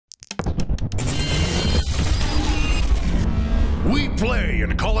We play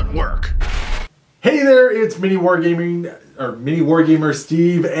and call it work. Hey there, it's MiniWarGaming, or MiniWargamer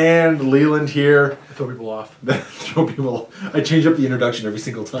Steve and Leland here. I throw people off. Throw people. I change up the introduction every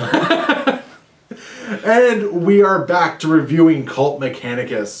single time. And we are back to reviewing Cult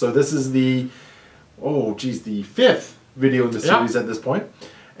Mechanicus. So this is the, the fifth video in the series at this point.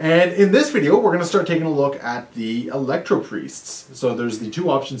 And in this video, we're going to start taking a look at the Electro-Priests. So there's the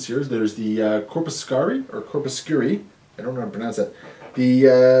two options here. There's the Corpuscarii, or Corpuscarii, I don't know how to pronounce that.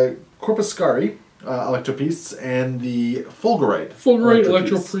 The Corpuscarii Electro-Priests and the Fulgurite. Fulgurite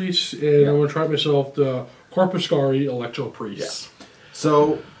Electro-Priests, and I'm going to try myself the Corpuscarii Electro-Priests. Yeah.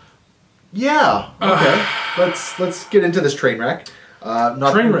 So, yeah, okay. Let's get into this train wreck.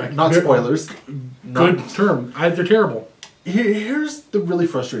 Train wreck. Not spoilers. Good term. They're terrible. Here's the really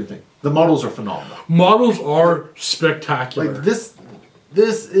frustrating thing. The models are phenomenal. Models are spectacular. Like this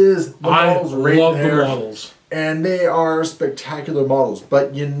is the models right there. I love the models. And they are spectacular models.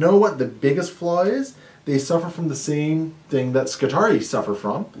 But you know what the biggest flaw is? They suffer from the same thing that Scutarii suffer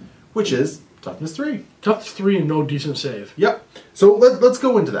from, which is toughness 3. Toughness 3 and no decent save. Yep. So let's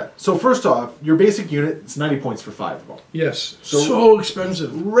go into that. So first off, your basic unit, it's 90 points for 5 of them. Yes. So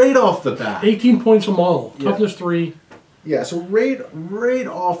expensive. Right off the bat. 18 points a model. Yeah. Toughness 3. Yeah, so right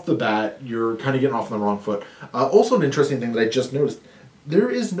off the bat, you're kind of getting off on the wrong foot. Also an interesting thing that I just noticed, there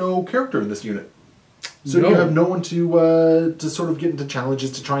is no character in this unit. So you have no one to sort of get into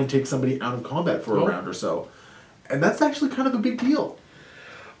challenges to try and take somebody out of combat for a round or so. And that's actually kind of a big deal.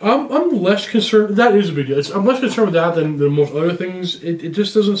 I'm less concerned. That is a big deal. I'm less concerned with that than most other things. It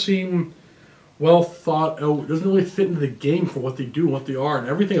just doesn't seem well thought out. It doesn't really fit into the game for what they do and what they are. And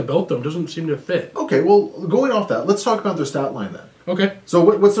everything about them doesn't seem to fit. Okay, well, going off that, let's talk about their stat line then. Okay. So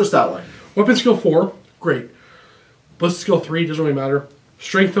what's their stat line? Weapon skill 4, great. Ballistic skill 3, doesn't really matter.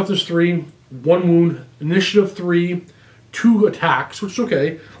 Strength toughness 3, 1 wound. Initiative 3, 2 attacks, which is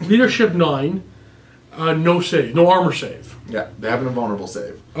okay. Leadership 9, no save, no armor save. Yeah, they have an invulnerable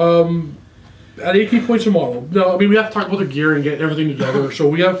save. At 18 points a model. No, I mean, we have to talk about the gear and get everything together. So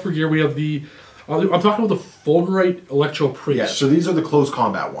we have, for gear, we have the, I'm talking about the Fulgurite Electro-Priests. Yeah, so these are the close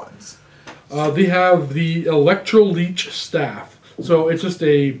combat ones. They have the Electro-Leech Staff. So it's just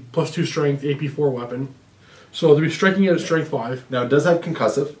a +2 strength AP4 weapon. So they'll be striking it at strength 5. Now it does have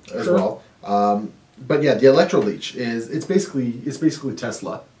concussive as well. But yeah, the Electro-Leech it's basically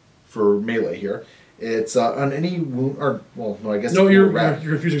Tesla for melee here. It's on any wound, or well, no, I guess no, you're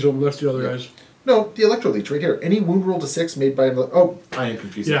confusing something. That's the other guys. No, the Electro-Leech right here. Any wound roll to 6 made by I am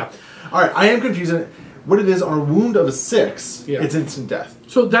confusing. Yeah. All right, I am confusing it. What it is on a wound of a 6, it's instant death.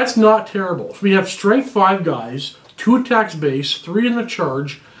 So that's not terrible. So we have strength 5 guys, 2 attacks base, 3 in the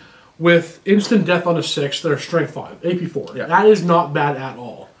charge, with instant death on a 6 that are strength 5, AP4. Yeah. That is not bad at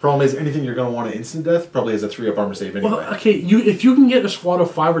all. Problem is, anything you're going to want to instant death probably has a 3-up armor save anyway. Well, okay, if you can get a squad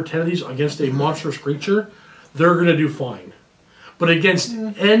of 5 or 10 of these against a monstrous creature, they're going to do fine. But against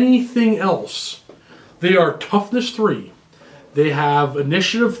anything else, they are toughness 3. They have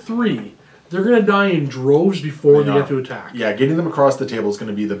initiative 3. They're going to die in droves before they get to attack. Yeah, getting them across the table is going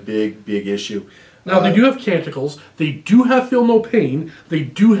to be the big issue. Now, they do have canticles. They do have feel no pain. They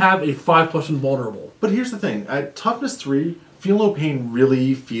do have a 5+ invulnerable. But here's the thing. At toughness 3, feel no pain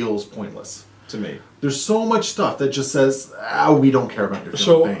really feels pointless to me. There's so much stuff that just says, we don't care about your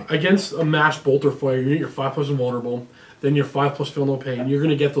feel no pain. So, against a mass bolter fire, you get your 5+ invulnerable, then your 5+ feel no pain. You're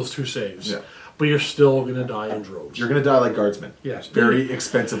going to get those 2 saves. Yeah. But you're still going to die in droves. You're going to die like guardsmen. Yes. Very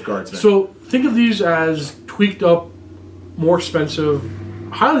expensive guardsmen. So, think of these as tweaked up, more expensive,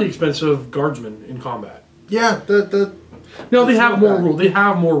 highly expensive guardsmen in combat. Yeah, no, they have more rules. They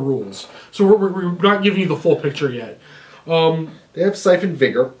have more rules. So we're not giving you the full picture yet. They have Siphon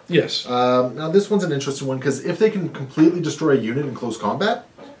Vigor. Yes. Now this one's an interesting one because if they can completely destroy a unit in close combat,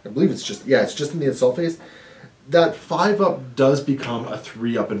 I believe it's just in the assault phase. That 5-up does become a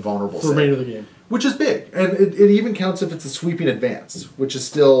 3-up invulnerable for the remainder of the game, which is big, and it even counts if it's a sweeping advance, which is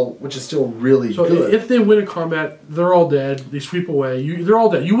still really good. So if they win a combat, they're all dead. They sweep away. They're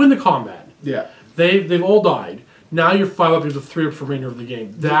all dead. You win the combat. Yeah. They've all died. Now you're 5-up. You're the 3-up for the remainder of the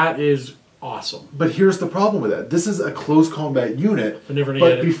game. That is awesome. But here's the problem with that. This is a close combat unit,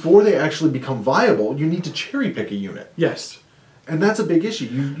 but before they actually become viable, you need to cherry pick a unit. Yes. And that's a big issue.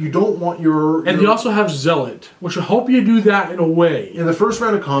 You don't want your... And they also have Zealot, which will help you do that in a way. In the first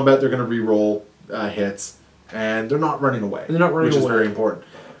round of combat, they're going to re-roll hits, and they're not running away. And they're not running which away. Is very important.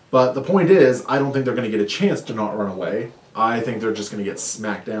 But the point is, I don't think they're going to get a chance to not run away. I think they're just going to get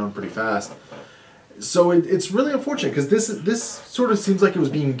smacked down pretty fast. So it's really unfortunate, because this sort of seems like it was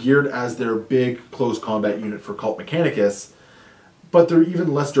being geared as their big close combat unit for Cult Mechanicus, but they're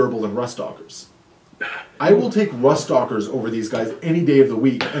even less durable than Ruststalkers. I will take Rust Stalkers over these guys any day of the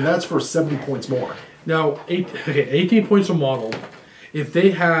week, and that's for 70 points more. Now, 18 points a model. If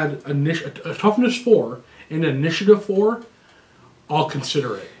they had a toughness 4 and an initiative 4, I'll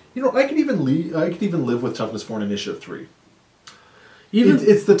consider it. You know, I could even live with toughness 4 and initiative 3.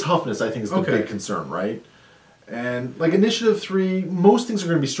 It's the toughness, I think, is the big concern, right? And like initiative 3, most things are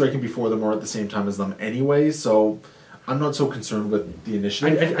going to be striking before them or at the same time as them anyway, so I'm not so concerned with the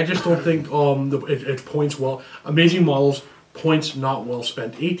initiative. I just don't think it points well. Amazing models, points not well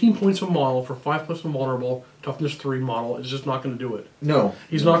spent. 18 points a model for 5+ invulnerable, toughness 3 model is just not going to do it. No.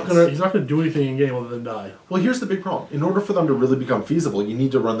 He's not going to do anything in game other than die. Well, here's the big problem. In order for them to really become feasible, you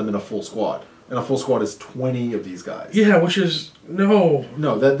need to run them in a full squad. And a full squad is 20 of these guys. Yeah, which is... No.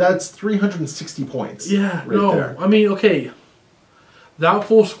 No, that's 360 points. Yeah, right there. I mean, okay. That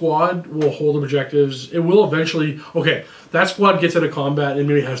full squad will hold objectives. It will eventually... Okay, that squad gets out of combat and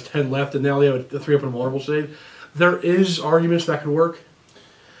maybe has 10 left, and now they have a 3 up and vulnerable save. There is arguments that could work.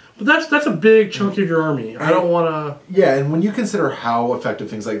 But that's a big chunk of your army. I don't want to... Yeah, and when you consider how effective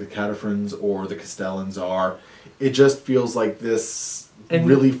things like the Cataphrens or the Castellans are, it just feels like this... And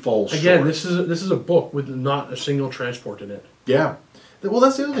really falls again, short. This is a book with not a single transport in it. Yeah. Well,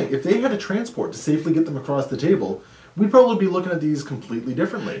 that's the other thing. If they had a transport to safely get them across the table, we'd probably be looking at these completely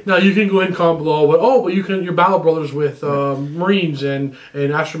differently. Now, you can go in comment below, but you can, your battle brothers with Marines and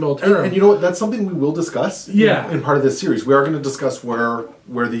Astra Militarum. And you know what? That's something we will discuss in part of this series. We are going to discuss where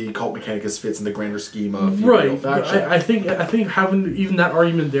the Cult Mechanicus fits in the grander scheme of the Imperial faction. I think having even that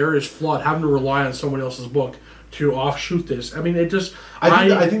argument there is flawed, having to rely on someone else's book to offshoot this. I mean, it just...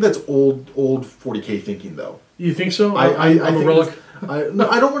 I think that's old 40k thinking, though. You think so? I'm a relic. No,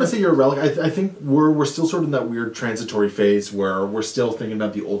 I don't want to say you're a relic. I think we're still sort of in that weird transitory phase where we're still thinking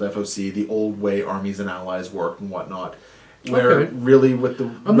about the old FOC, the old way armies and allies work and whatnot. Where really with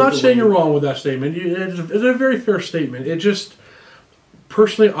the... I'm not saying you're wrong with that statement. It's a very fair statement. It just...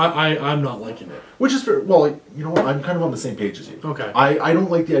 Personally, I'm not liking it. Which is fair. Well, you know what? I'm kind of on the same page as you. Okay. I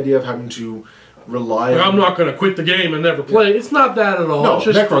don't like the idea of having to rely on... I'm not going to quit the game and never play. It's not that at all. No, it's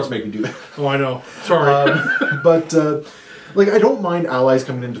just... Necrons make me do that. Oh, I know. Sorry. But, like, I don't mind allies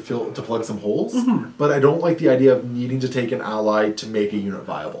coming in to plug some holes, but I don't like the idea of needing to take an ally to make a unit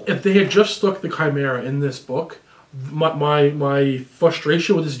viable. If they had just stuck the Chimera in this book, my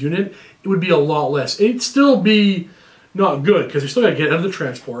frustration with this unit, it would be a lot less. It'd still be not good, because they still got to get out of the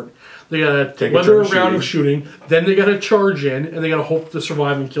transport. They got to weather a round of shooting, then they got to charge in, and they got to hope to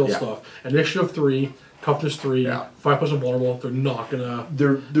survive and kill stuff. Initiative 3, toughness 3, 5+ invulnerable. They're not gonna.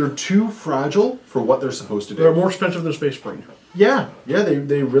 They're too fragile for what they're supposed to do. They're more expensive than Space Marine. Yeah,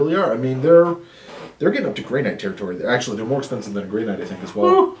 they really are. I mean, they're getting up to Grey Knight territory. Actually, they're more expensive than a Grey Knight, I think, as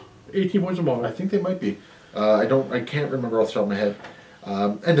well. 18 points a model. I think they might be. I can't remember off the top of my head.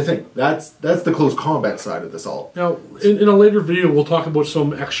 And to think, that's the close combat side of this all. Now, in a later video, we'll talk about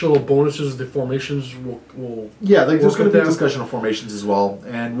some actual bonuses. The formations will there's going to be a discussion of formations as well,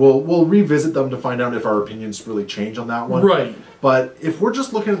 and we'll revisit them to find out if our opinions really change on that one. Right. But if we're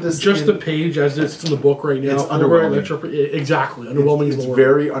just looking at this, the page as it's in the book right now, it's underwhelming. Exactly, underwhelming. It's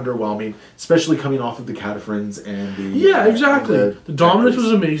very underwhelming, especially coming off of the Cataphrens and the exactly. The dominance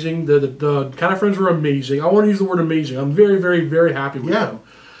was amazing. The Cataphrens were amazing. I want to use the word amazing. I'm very, very, very happy with them.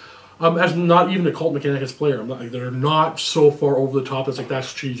 As not even a Cult Mechanicus player, they're not so far over the top. It's like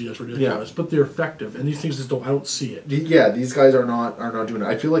that's cheesy, that's ridiculous. Yeah. But they're effective, and these things just don't. I don't see it. These guys are not doing it.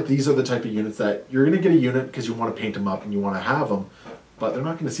 I feel like these are the type of units that you're going to get a unit because you want to paint them up and you want to have them, but they're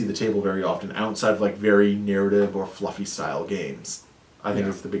not going to see the table very often outside of like very narrative or fluffy style games. I think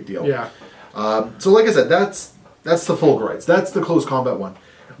that's the big deal. Yeah. So like I said, that's the Fulgurites. That's the close combat one.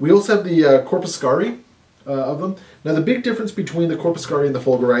 We also have the Corpuscarii. Of them. Now the big difference between the Corpuscarii and the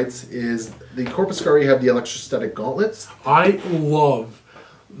Fulgurites is the Corpuscarii have the electrostatic gauntlets. I love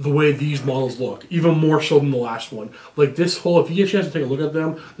the way these models look, even more so than the last one. Like this whole, if you get a chance to take a look at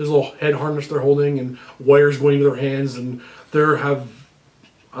them, there's a little head harness they're holding and wires going to their hands, and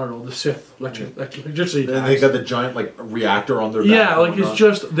the Sith electricity. And they got the giant like reactor on their back. Yeah, like it's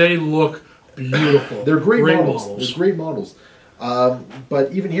just, they look beautiful. They're great models. They're great models.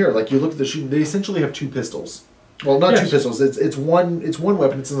 But even here, like you look at the shooting, they essentially have 2 pistols. Well, not 2 pistols. It's one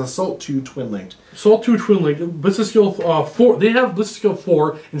weapon. It's an Assault 2 twin-linked. Assault 2 twin-linked. Ballistic skill 4. They have ballistic skill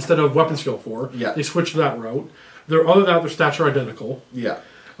 4 instead of weapon skill 4. Yeah. They switched that route. Other than that, their stats are identical. Yeah.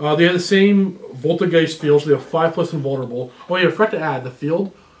 They have the same Voltgeist fields. So they have 5+ invulnerable. Oh yeah, I forgot to add the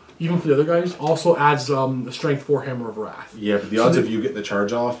field. Even for the other guys, also adds a Strength 4 Hammer of Wrath. Yeah, but the odds of you getting the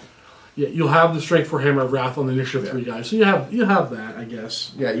charge off. Yeah, you'll have the strength for Hammer of Wrath on the Initiative 3 guys. So you have that, I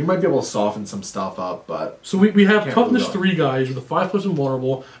guess. Yeah, you might be able to soften some stuff up, but... So we have Toughness 3 guys with a 5+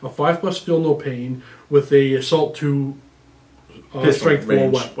 Invulnerable, a 5+ Feel No Pain, with a Assault 2 Strength 4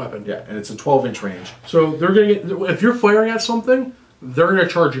 weapon. Yeah, and it's a 12-inch range. So they're going to get... If you're firing at something, they're going to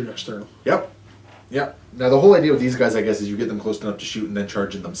charge you next turn. Yep. Yep. Now, the whole idea with these guys, I guess, is you get them close enough to shoot and then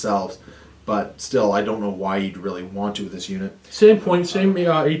charge it themselves. But still, I don't know why you'd really want to with this unit. Same point, same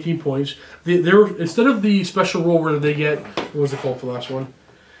 18 points. Instead of the special rule where they get... What was it called for the last one?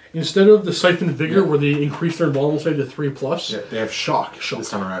 Instead of the Siphon Vigor, where they increase their invulnerable save to 3+. Yeah, they have Shock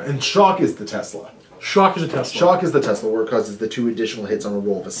this time around. And Shock is the Tesla. Shock is a Tesla. Shock is the Tesla, where it causes the 2 additional hits on a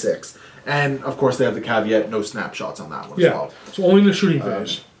roll of a 6. And, of course, they have the caveat, no snapshots on that one as well. So only in the shooting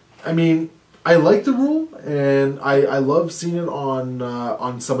phase. I mean... I like the rule, and I love seeing it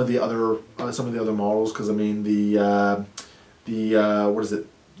on some of the other models, because I mean the what is it,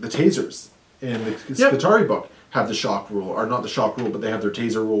 the tasers in the Scutari book have the shock rule, or not the shock rule, but they have their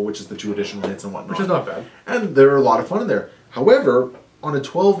taser rule, which is the 2 additional hits and whatnot, which is not bad, and there are a lot of fun in there. However, on a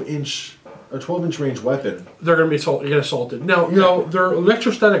 12-inch range weapon, they're going to get assaulted. Now their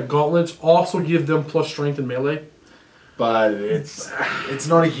electrostatic gauntlets also give them plus strength in melee, but it's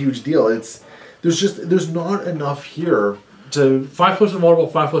not a huge deal. There's not enough here to 5+ invulnerable,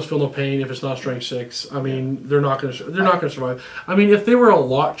 5+ feel no pain. If it's not strength 6, I mean they're not going to survive. I mean, if they were a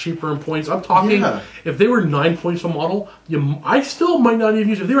lot cheaper in points, I'm talking if they were 9 points a model, I still might not even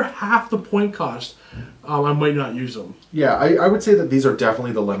use it. If they were half the point cost, I might not use them. Yeah, I would say that these are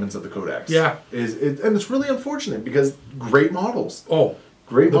definitely the lemons of the Codex. Yeah, and it's really unfortunate because great models. Oh,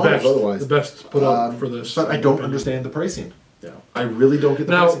 great models. Otherwise, the best put up for this. But I don't understand the pricing. Yeah, I really don't get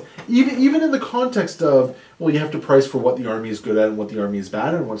the pricing. Even in the context of, well, you have to price for what the army is good at and what the army is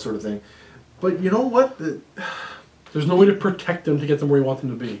bad at and what sort of thing. But you know what? There's no way to protect them to get them where you want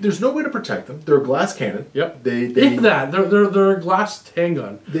them to be. There's no way to protect them. They're a glass cannon. Yep. If that, they're a glass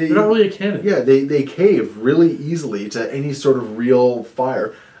handgun. They're not really a cannon. Yeah, they cave really easily to any sort of real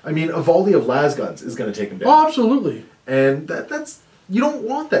fire. I mean, a volley of las guns is going to take them down. Oh, absolutely. And that's... You don't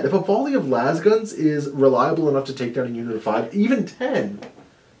want that. If a volley of las guns is reliable enough to take down a unit of 5, even 10,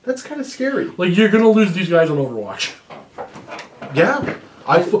 that's kind of scary. Like, you're going to lose these guys on Overwatch. Yeah.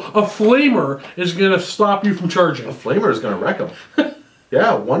 A flamer is going to stop you from charging. A flamer is going to wreck them.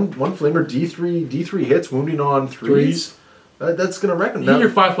 Yeah, one flamer, D3 hits, wounding on 3s. That's going to wreck them. You get your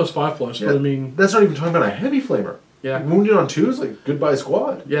 5+5+, yeah, but I mean... That's not even talking about a heavy flamer. Yeah. Wounding on 2s, like, goodbye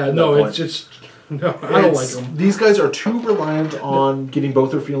squad. Yeah, no, it's just... No, I don't like them. These guys are too reliant on getting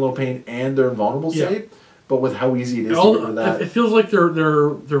both their feel no pain and their invulnerable save, but with how easy it is to get rid of that. It feels like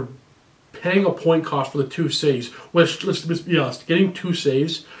they're paying a point cost for the 2 saves. Which, let's be honest, getting 2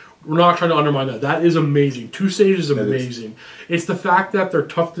 saves, we're not trying to undermine that. That is amazing. 2 saves is amazing. It's the fact that they're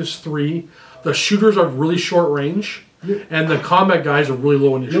toughness 3, the shooters are really short range, and the combat guys are really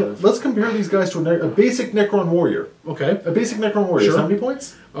low initiative. Let's compare these guys to a basic Necron warrior. Okay. A basic Necron warrior is how many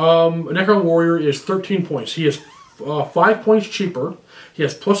points? A Necron warrior is 13 points. He is 5 points cheaper. He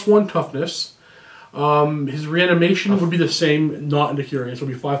has +1 toughness. His reanimation would be the same, not into curing. So it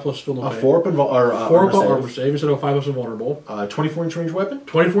would be 5+ feel no pain. A 4 up armor save instead of 5+ invulnerable. 24-inch range weapon?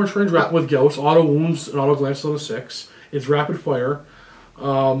 24-inch range weapon with Ghost. Auto wounds and auto glances on a 6. It's rapid fire. They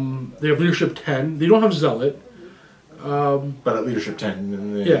have leadership 10. They don't have zealot. But at leadership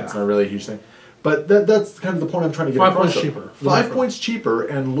 10, it's not really a huge thing. But that's kind of the point I'm trying to get 5 points cheaper. 5 points cheaper,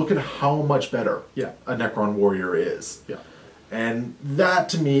 and look at how much better a Necron warrior is. Yeah. And that,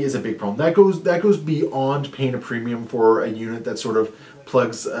 to me, is a big problem. That goes beyond paying a premium for a unit that sort of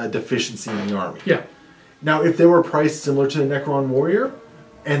plugs a deficiency in the army. Yeah. Now, if they were priced similar to the Necron warrior,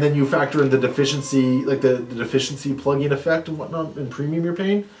 and then you factor in the deficiency, like the deficiency plug-in effect and whatnot, and premium you're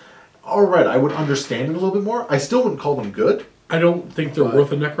paying, all right, I would understand it a little bit more. I still wouldn't call them good. I don't think they're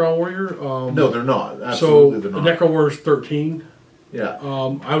worth a Necron warrior. No, they're not. Absolutely, they're not. The Necron warrior is 13. Yeah.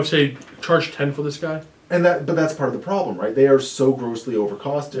 I would say charge 10 for this guy. But that's part of the problem, right? They are so grossly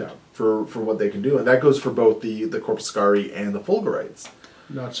overcosted for what they can do, and that goes for both the Corpuscarii and the Fulgurites.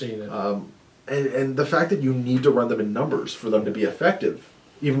 Not seeing it. And the fact that you need to run them in numbers for them to be effective,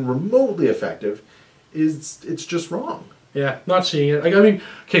 even remotely effective, it's just wrong. Yeah, not seeing it. I mean,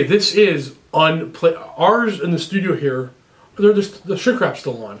 okay, this is ours in the studio here. The shrink wrap's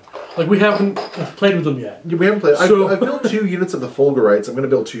still on. Like, we haven't played with them yet. We haven't played. So, I've built 2 units of the Fulgurites. I'm going to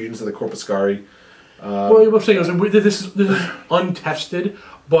build 2 units of the Corpuscarii. Well, what I'm saying is this is untested,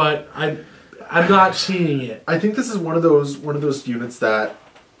 but I'm not seeing it. I think this is one of those units that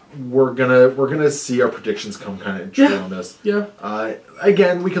we're gonna see our predictions come kind of true on this. Yeah.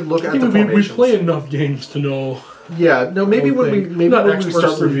 Again, we can look at the formation. We play enough games to know. Yeah, no, maybe I when we think. Not when we start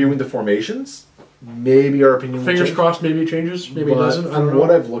experts. reviewing the formations, maybe our opinion will Fingers change. crossed, maybe it changes, maybe it But doesn't. I don't from know.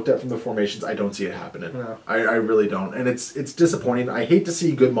 what I've looked at from the formations, I don't see it happening. Yeah. I really don't, and it's disappointing. I hate to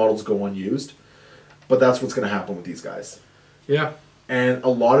see good models go unused, but that's what's going to happen with these guys. Yeah. And a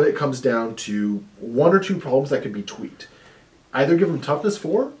lot of it comes down to one or two problems that could be tweaked. Either give them toughness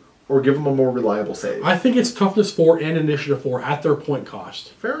 4 or give them a more reliable save. I think it's toughness 4 and initiative 4 at their point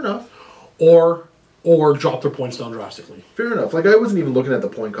cost, Fair enough. or drop their points down drastically. Fair enough. Like, I wasn't even looking at the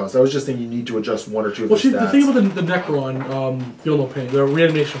point cost. I was just thinking you need to adjust one or two of Well, the see, stats. the thing about the Necron, Feel No Pain, the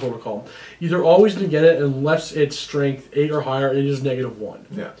reanimation protocol, you're always going to get it unless it's strength 8 or higher, and it is -1.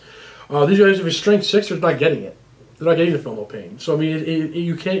 Yeah. These guys, if it's strength 6, they're not getting it. They're not getting the Feel No Pain. So, I mean,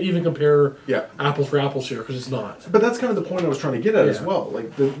 you can't even compare Yeah. apples for apples here, because it's not. But that's kind of the point I was trying to get at as Yeah. well.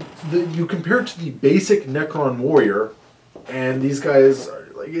 Like, you compare it to the basic Necron warrior, and these guys, are,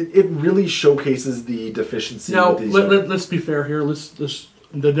 like, it really showcases the deficiency. Now, with these let's be fair here.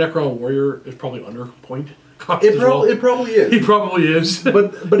 The Necron Warrior is probably under point cost it as well. probably is. He probably is.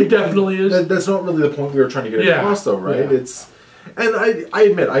 but he again, definitely is. That's not really the point we were trying to get Yeah. across, though, right? Yeah. And I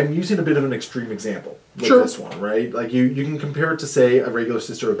admit I'm using a bit of an extreme example with Sure. this one, right? Like you can compare it to, say, a regular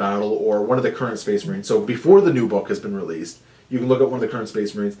Sister of Battle or one of the current Space Marines. So before the new book has been released, you can look at one of the current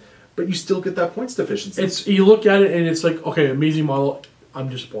Space Marines, but you still get that points deficiency. You look at it and it's like, okay, amazing model. I'm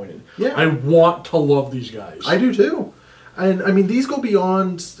disappointed. Yeah. I want to love these guys. I do too. And I mean, these go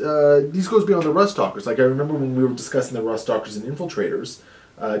beyond. These goes beyond the Rust Stalkers. Like I remember when we were discussing the Rust Stalkers and Infiltrators,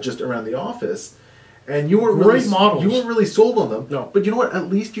 just around the office, and you weren't Great really, models. You weren't really sold on them. No. But you know what? At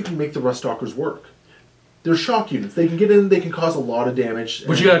least you can make the Rust Stalkers work. They're shock units. They can get in. They can cause a lot of damage.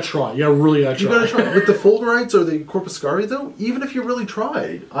 But you gotta try. You really gotta You try. gotta try. With the Fulgurites or the Corpuscarii, though, even if you really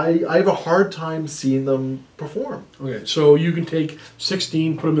tried, I have a hard time seeing them perform. Okay, so you can take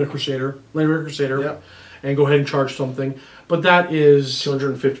 16, put them in a Crusader, Land Crusader, Yeah. and go ahead and charge something. But that is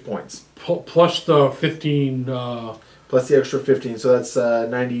 250 points. plus the 15. Plus the extra 15, so that's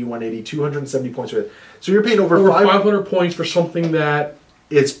 90, 180, 270 points for it. So you're paying over, Over 500. 500 points for something that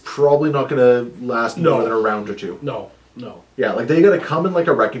It's probably not going to last No. more than a round or two. no. Yeah, like they got to come in like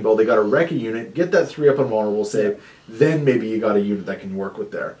a wrecking ball. They got to wreck a unit, get that 3 up on vulnerable save. Then maybe you got a unit that can work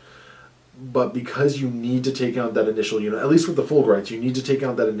with there. But because you need to take out that initial unit, at least with the Fulgurites, you need to take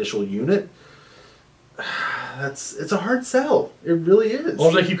out that initial unit. It's a hard sell. It really is.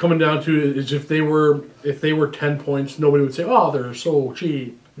 All I keep coming down to is if they were 10 points, nobody would say, "Oh, they're so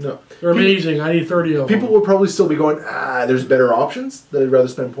cheap. No, They're amazing. I need 30 of them." people will probably still be going, there's better options that I'd rather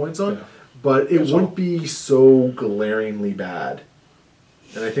spend points on. Yeah. But it That's wouldn't all. be so glaringly bad.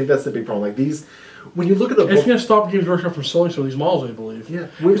 And I think that's the big problem. Like these, when you look at a It's book, going to stop Games Workshop from selling some of these models, I believe. Yeah.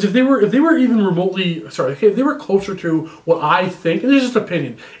 Because if they were even remotely, if they were closer to what I think, and this is just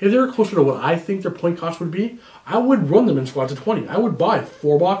opinion, if they were closer to what I think their point cost would be, I would run them in squads of 20. I would buy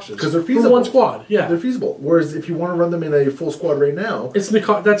 4 boxes. because they're for feasible. one squad. Yeah. They're feasible. Whereas if you want to run them in a full squad right now, It's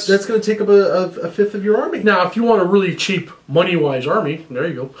that's that's going to take up a fifth of your army. now if you want a really cheap money wise army, there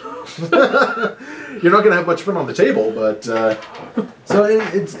you go. You're not going to have much fun on the table, but so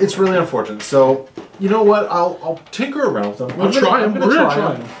it's really unfortunate. So you know what? I'll tinker around with them. We'll try them. We're gonna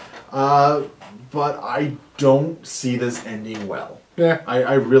try them. But I don't see this ending well. Yeah.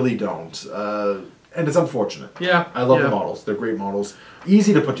 I really don't. And it's unfortunate. Yeah. I love yeah. the models. They're great models.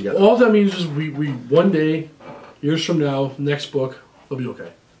 Easy to put together. All that means is we one day, years from now, next book, they'll be okay.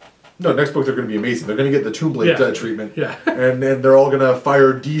 No, next book they're going to be amazing. They're going to get the Tomb Blade Yeah. treatment. Yeah. And then they're all going to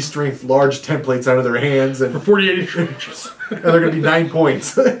fire D-strength large templates out of their hands. And For 48 inches. and they're going to be 9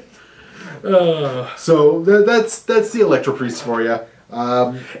 points. So that's the Electro-Priests for you.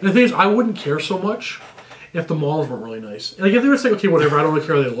 And the thing is, I wouldn't care so much if the models weren't really nice. Like if they were saying, okay, whatever, I don't really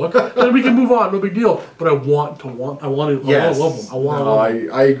care how they look, then we can move on, no big deal. But I want to love them. I want to love them.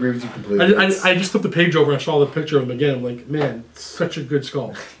 I agree with you completely. I just flipped the page over and I saw the picture of them again. I'm like, man, such a good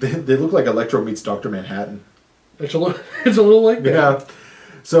skull. They look like Electro meets Dr. Manhattan. It's a little like that. Yeah.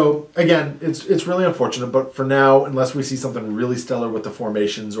 So again, it's really unfortunate, but for now, unless we see something really stellar with the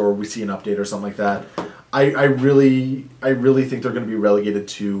formations or we see an update or something like that, I really think they're going to be relegated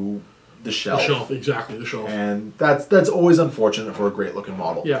to the shelf. The shelf, exactly, the shelf. And that's always unfortunate for a great looking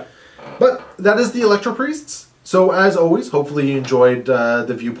model. Yeah. But that is the Electro-Priests. So as always, hopefully you enjoyed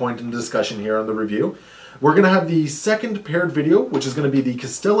the viewpoint and discussion here on the review. We're going to have the second paired video, which is going to be the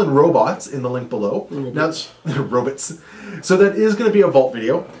Castellan robots in the link below. Robots. Now, robots. So that is going to be a Vault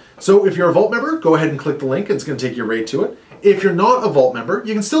video. So if you're a Vault member, go ahead and click the link. It's going to take you right to it. If you're not a Vault member,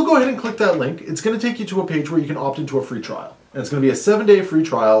 you can still go ahead and click that link. It's going to take you to a page where you can opt into a free trial. And it's going to be a 7-day free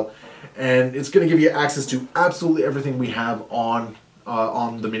trial. And it's going to give you access to absolutely everything we have on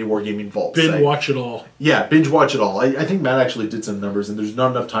on the MiniWarGaming Vault Binge site. watch it all. Yeah, binge watch it all. I think Matt actually did some numbers, and there's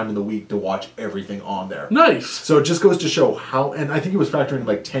not enough time in the week to watch everything on there. Nice. So it just goes to show how, and I think he was factoring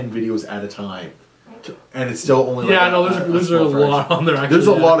like 10 videos at a time. And it's still only like there's a lot on there. Actually, there's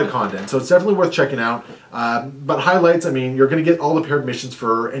a lot of content, so it's definitely worth checking out. But highlights, I mean, you're going to get all the paired missions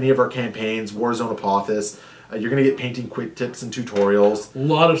for any of our campaigns, Warzone, Apophis. You're going to get painting quick tips and tutorials. A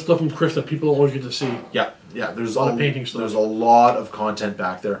lot of stuff from Chris that people always get to see. Yeah. There's a lot of painting stuff. There's a lot of content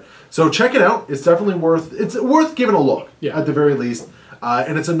back there, so check it out. It's definitely worth giving a look. Yeah. At the very least.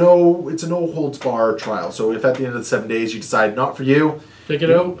 And it's a no holds bar trial. So if at the end of the 7 days you decide not for you, check it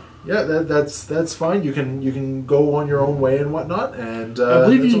out. Yeah, that's fine. You can go on your own way and whatnot. And I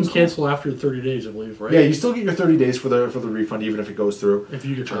believe you can cancel after 30 days. I believe, right? Yeah, you still get your 30 days for the refund, even if it goes through. If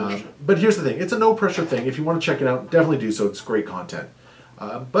you get charged. But here's the thing: it's a no pressure thing. If you want to check it out, definitely do so. It's great content.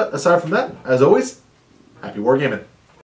 But aside from that, as always, happy wargaming.